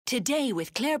Today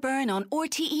with Claire Byrne on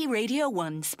RTE Radio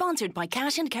 1, sponsored by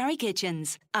Cash and Carry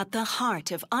Kitchens. At the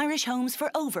heart of Irish homes for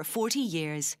over 40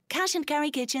 years.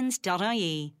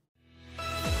 cashandcarrykitchens.ie.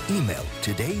 Email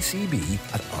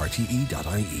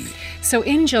todaycb@rte.ie. So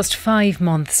in just 5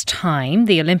 months' time,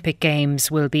 the Olympic Games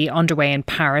will be underway in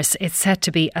Paris. It's set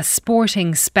to be a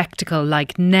sporting spectacle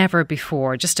like never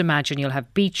before. Just imagine you'll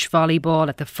have beach volleyball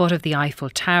at the foot of the Eiffel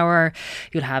Tower.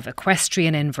 You'll have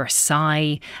equestrian in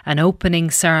Versailles, an opening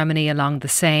ceremony along the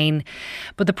Seine.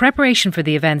 But the preparation for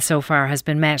the event so far has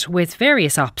been met with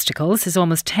various obstacles. There's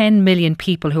almost 10 million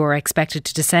people who are expected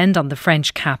to descend on the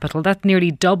French capital. That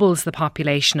nearly doubles the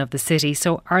population of the city.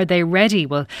 So are they ready?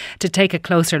 Well, to take a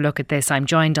closer look at this, I'm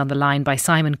joined on the line by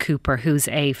Simon Kuper, who's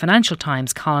a Financial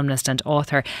Times columnist and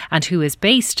author and who is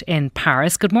based in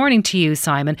Paris. Good morning to you,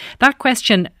 Simon. That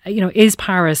question, is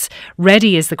Paris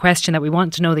ready, is the question that we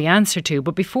want to know the answer to.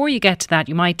 But before you get to that,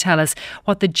 you might tell us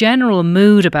what the general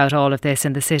mood about all of this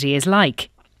in the city is like.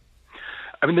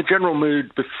 I mean, the general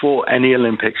mood before any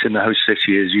Olympics in the host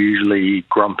city is usually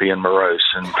grumpy and morose,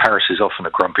 and Paris is often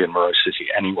a grumpy and morose city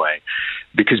anyway,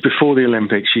 because before the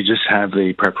Olympics you just have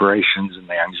the preparations and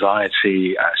the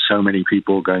anxiety, so many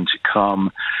people going to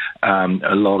come,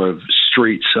 a lot of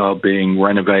streets are being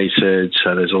renovated,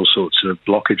 so there's all sorts of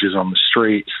blockages on the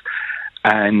streets,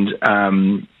 and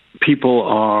people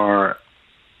are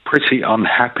pretty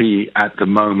unhappy at the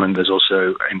moment. There's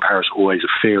also in Paris always a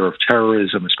fear of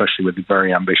terrorism, especially with the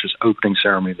very ambitious opening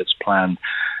ceremony that's planned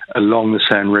along the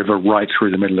Seine River right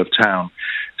through the middle of town.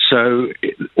 So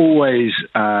always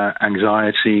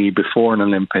anxiety before an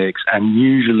Olympics, and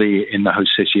usually in the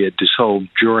host city it dissolved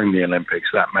during the Olympics.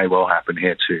 That may well happen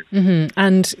here too. Mm-hmm.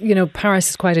 And, Paris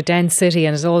is quite a dense city,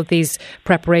 and as all of these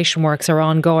preparation works are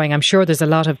ongoing, I'm sure there's a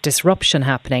lot of disruption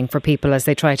happening for people as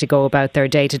they try to go about their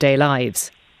day-to-day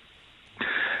lives.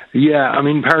 Yeah, I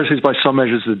mean, Paris is by some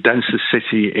measures the densest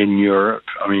city in Europe.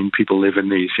 I mean, people live in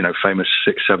these, famous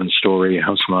 6-7-story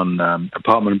Haussmann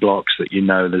apartment blocks that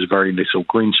there's very little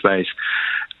green space.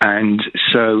 And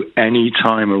so any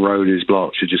time a road is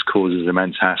blocked, it just causes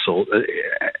immense hassle.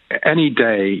 Any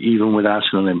day, even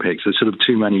without an Olympics, there's sort of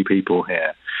too many people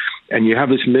here. And you have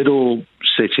this little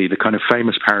city, the kind of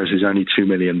famous Paris is only 2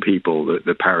 million people,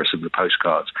 the Paris of the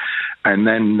postcards. And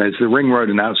then there's the Ring Road,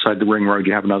 and outside the Ring Road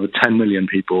you have another 10 million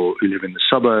people who live in the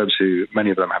suburbs, who many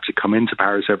of them have to come into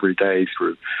Paris every day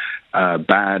through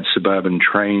bad suburban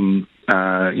train.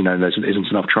 There isn't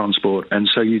enough transport. And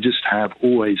so you just have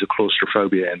always a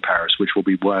claustrophobia in Paris, which will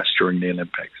be worse during the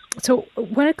Olympics. So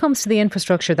when it comes to the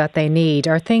infrastructure that they need,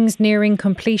 are things nearing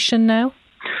completion now?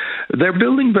 They're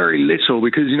building very little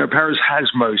because, Paris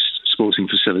has most sporting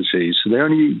facilities. So the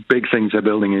only big things they're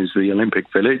building is the Olympic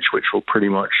Village, which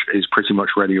is pretty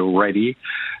much ready already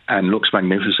and looks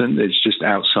magnificent. It's just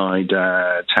outside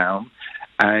town.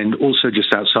 And also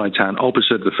just outside town,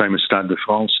 opposite the famous Stade de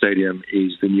France Stadium,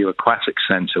 is the new Aquatic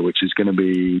Centre, which is going to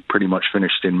be pretty much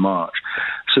finished in March.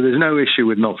 So there's no issue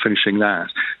with not finishing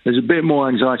that. There's a bit more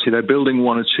anxiety. They're building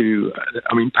one or two.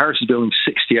 Paris is building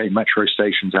 68 metro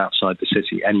stations outside the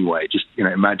city anyway. Just,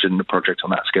 imagine the project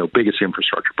on that scale, biggest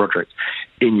infrastructure project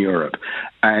in Europe.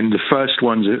 And the first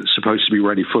ones are supposed to be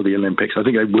ready for the Olympics. I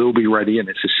think they will be ready, and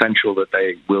it's essential that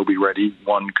they will be ready.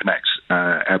 One connects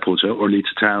airport Orly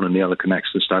to town, and the other connects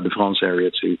the Stade de France area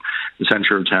to the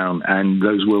centre of town. And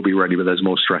those will be ready, but there's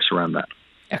more stress around that.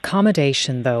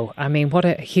 Accommodation, though, what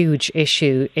a huge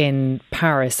issue in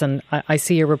Paris. And I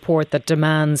see a report that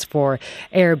demands for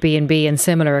Airbnb and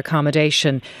similar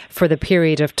accommodation for the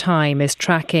period of time is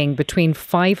tracking between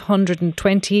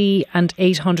 520 and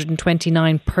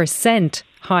 829%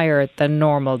 higher than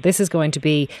normal. This is going to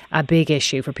be a big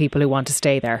issue for people who want to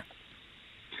stay there.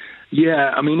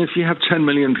 Yeah, if you have 10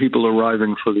 million people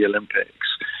arriving for the Olympics,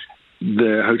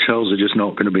 the hotels are just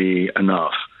not going to be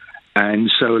enough.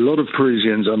 And so a lot of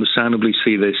Parisians understandably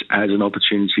see this as an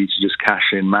opportunity to just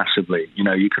cash in massively.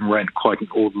 You can rent quite an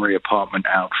ordinary apartment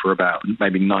out for about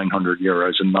maybe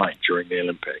 €900 a night during the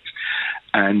Olympics.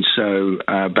 And so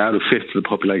about a fifth of the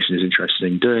population is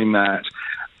interested in doing that.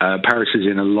 Paris is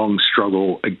in a long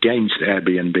struggle against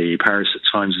Airbnb. Paris at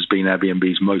times has been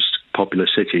Airbnb's most popular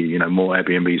city, more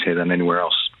Airbnbs here than anywhere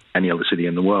else, any other city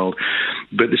in the world.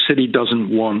 But the city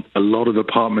doesn't want a lot of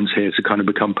apartments here to kind of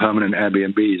become permanent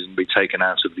Airbnbs and be taken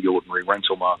out of the ordinary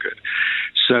rental market.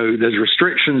 So there's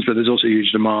restrictions, but there's also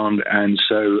huge demand. And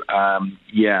so,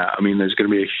 there's going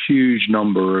to be a huge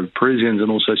number of Parisians and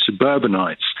also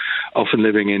suburbanites often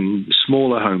living in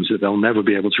smaller homes that they'll never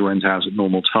be able to rent out at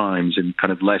normal times in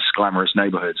kind of less glamorous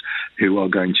neighbourhoods, who are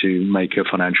going to make a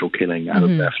financial killing out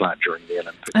of their flat during the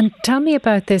Olympics. And tell me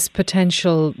about this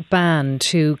potential ban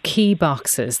to key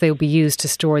boxes. They'll be used to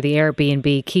store the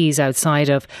Airbnb keys outside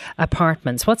of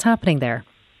apartments. What's happening there?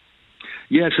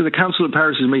 Yeah, so the Council of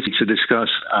Paris is meeting to discuss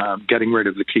getting rid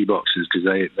of the key boxes because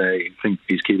they think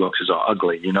these key boxes are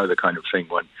ugly. You know, the kind of thing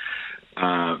when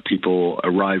people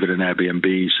arrive at an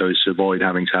Airbnb, so as to avoid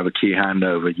having to have a key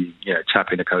handover, you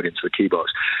tap in a code into the key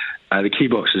box. The key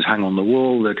boxes hang on the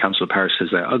wall. The Council of Paris says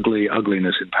they're ugly.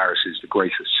 Ugliness in Paris is the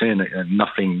greatest sin, and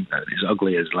nothing as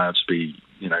ugly is allowed to be,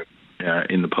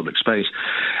 in the public space.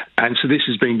 And so this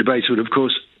is being debated. Of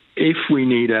course, if we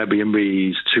need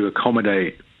Airbnbs to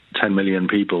accommodate 10 million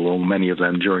people, or many of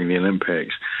them, during the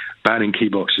Olympics, banning key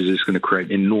boxes is going to create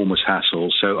enormous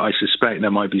hassle. So I suspect there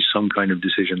might be some kind of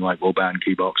decision like, we'll ban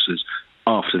key boxes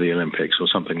after the Olympics or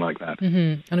something like that.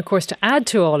 Mm-hmm. And of course, to add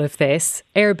to all of this,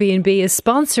 Airbnb is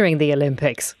sponsoring the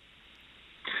Olympics.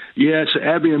 Yes,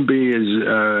 Airbnb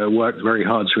has worked very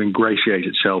hard to ingratiate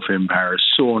itself in Paris,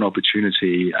 saw an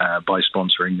opportunity by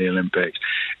sponsoring the Olympics.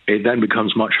 It then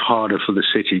becomes much harder for the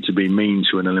city to be mean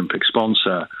to an Olympic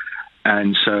sponsor.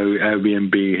 And so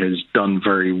Airbnb has done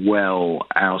very well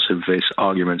out of this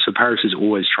argument. So Paris is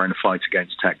always trying to fight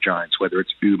against tech giants, whether it's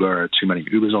Uber, too many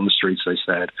Ubers on the streets, they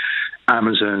said,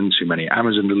 Amazon, too many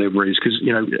Amazon deliveries, because,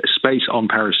 space on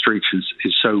Paris streets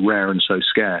is so rare and so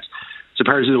scarce. So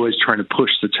Paris is always trying to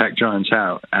push the tech giants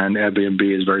out, and Airbnb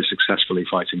is very successfully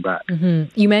fighting back.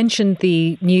 Mm-hmm. You mentioned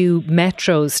the new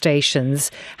metro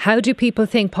stations. How do people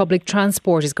think public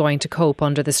transport is going to cope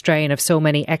under the strain of so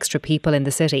many extra people in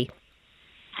the city?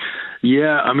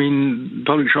 Yeah, I mean,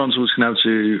 public transport is going to have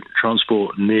to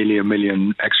transport nearly 1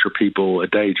 million extra people a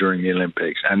day during the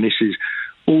Olympics. And this is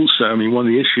also, one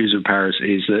of the issues of Paris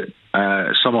is that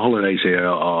summer holidays here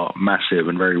are massive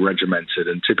and very regimented.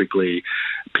 And typically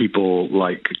people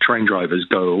like train drivers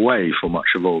go away for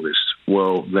much of August.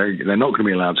 Well, they're not going to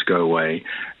be allowed to go away.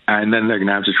 And then they're going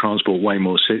to have to transport way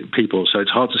more people. So it's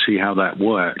hard to see how that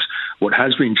works. What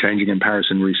has been changing in Paris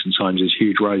in recent times is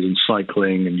huge rise in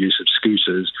cycling and use of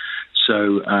scooters.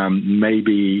 So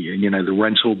maybe, the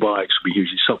rental bikes will be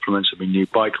hugely supplemented, there'll be new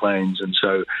bike lanes. And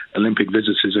so Olympic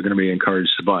visitors are going to be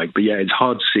encouraged to bike. But yeah, it's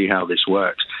hard to see how this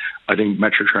works. I think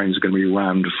metro trains are going to be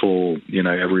rammed full,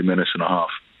 every minute and a half.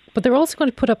 But they're also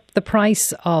going to put up the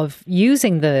price of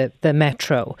using the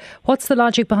metro. What's the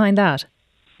logic behind that?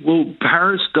 Well,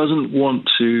 Paris doesn't want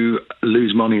to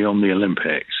lose money on the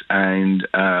Olympics. And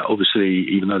obviously,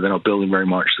 even though they're not building very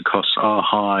much, the costs are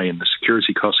high and the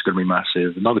security costs are going to be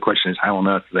massive. Another question is, how on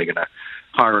earth are they going to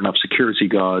hire enough security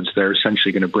guards? They're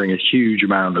essentially going to bring a huge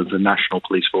amount of the national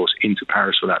police force into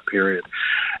Paris for that period.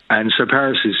 And so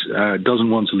Paris doesn't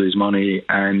want to lose money.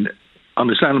 And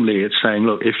understandably, it's saying,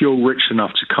 look, if you're rich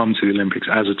enough to come to the Olympics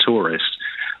as a tourist,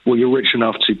 well, you're rich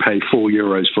enough to pay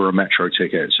 €4 for a metro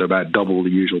ticket, so about double the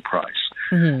usual price.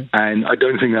 Mm-hmm. And I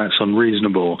don't think that's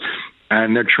unreasonable.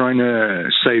 And they're trying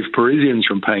to save Parisians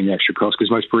from paying the extra cost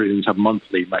because most Parisians have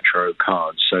monthly metro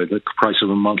cards. So the price of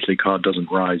a monthly card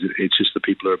doesn't rise. It's just the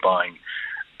people who are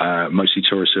buying, mostly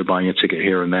tourists who are buying a ticket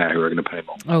here and there, who are going to pay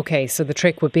more. OK, so the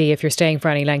trick would be, if you're staying for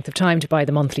any length of time, to buy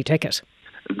the monthly ticket.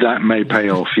 That may pay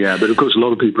off, yeah. But of course, a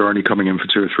lot of people are only coming in for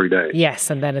 2 or 3 days.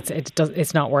 Yes, and then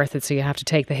it's not worth it. So you have to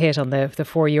take the hit on the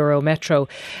 €4 metro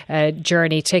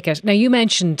journey ticket. Now, you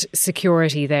mentioned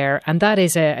security there, and that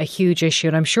is a huge issue.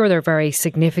 And I'm sure there are very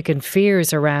significant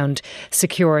fears around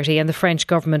security, and the French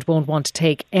government won't want to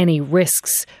take any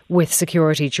risks with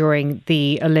security during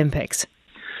the Olympics.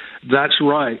 That's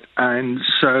right. And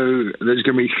so there's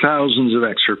going to be thousands of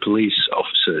extra police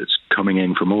officers coming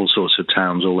in from all sorts of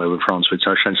towns all over France, which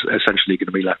are essentially going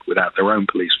to be left without their own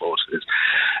police forces.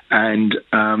 And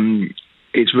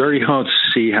it's very hard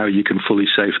to see how you can fully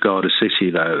safeguard a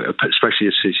city, though, especially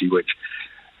a city which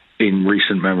in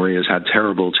recent memory has had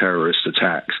terrible terrorist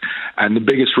attacks. And the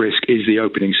biggest risk is the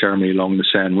opening ceremony along the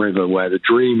Seine River, where the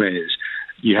dream is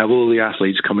you have all the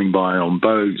athletes coming by on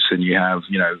boats, and you have,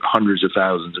 hundreds of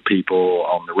thousands of people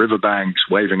on the riverbanks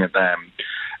waving at them,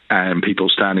 and people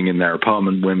standing in their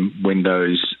apartment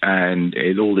windows, and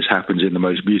all this happens in the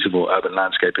most beautiful urban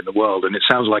landscape in the world. And it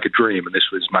sounds like a dream, and this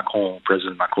was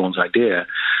President Macron's idea.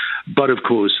 But of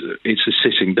course, it's a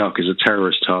sitting duck as a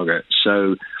terrorist target.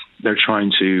 So they're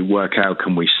trying to work out,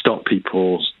 can we stop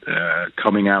people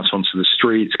coming out onto the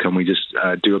streets? Can we just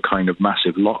do a kind of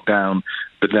massive lockdown?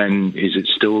 But then is it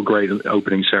still a great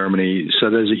opening ceremony? So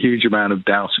there's a huge amount of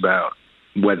doubt about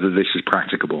whether this is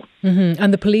practicable. Mm-hmm.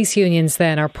 And the police unions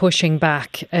then are pushing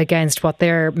back against what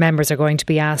their members are going to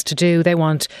be asked to do. They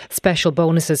want special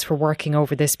bonuses for working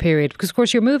over this period because, of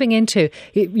course, you're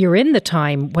in the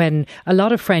time when a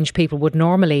lot of French people would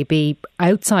normally be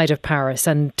outside of Paris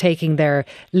and taking their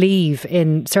leave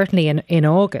certainly in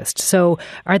August. So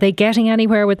are they getting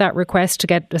anywhere with that request to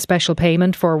get a special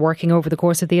payment for working over the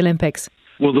course of the Olympics?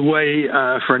 Well, the way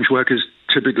French workers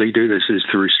typically do this is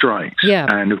through strikes. Yeah.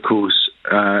 And of course,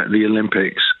 the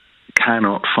Olympics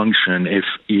cannot function if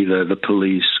either the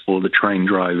police or the train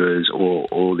drivers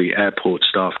or the airport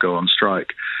staff go on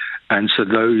strike. And so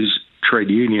those trade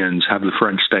unions have the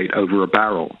French state over a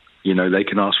barrel. You know, they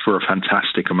can ask for a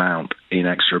fantastic amount in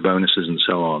extra bonuses and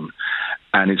so on.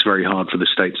 And it's very hard for the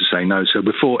state to say no. So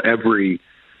before every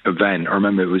event, I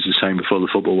remember it was the same before the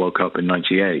Football World Cup in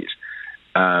 98,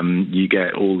 you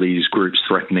get all these groups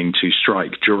threatening to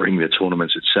strike during the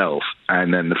tournament itself,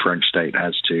 and then the French state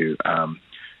has to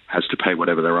pay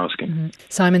whatever they're asking. Mm-hmm.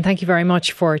 Simon, thank you very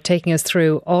much for taking us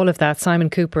through all of that. Simon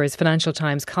Kuper is Financial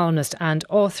Times columnist and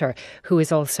author who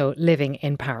is also living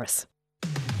in Paris.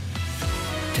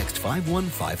 Text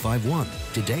 51551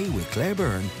 today with Claire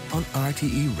Byrne on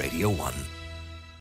RTE Radio 1.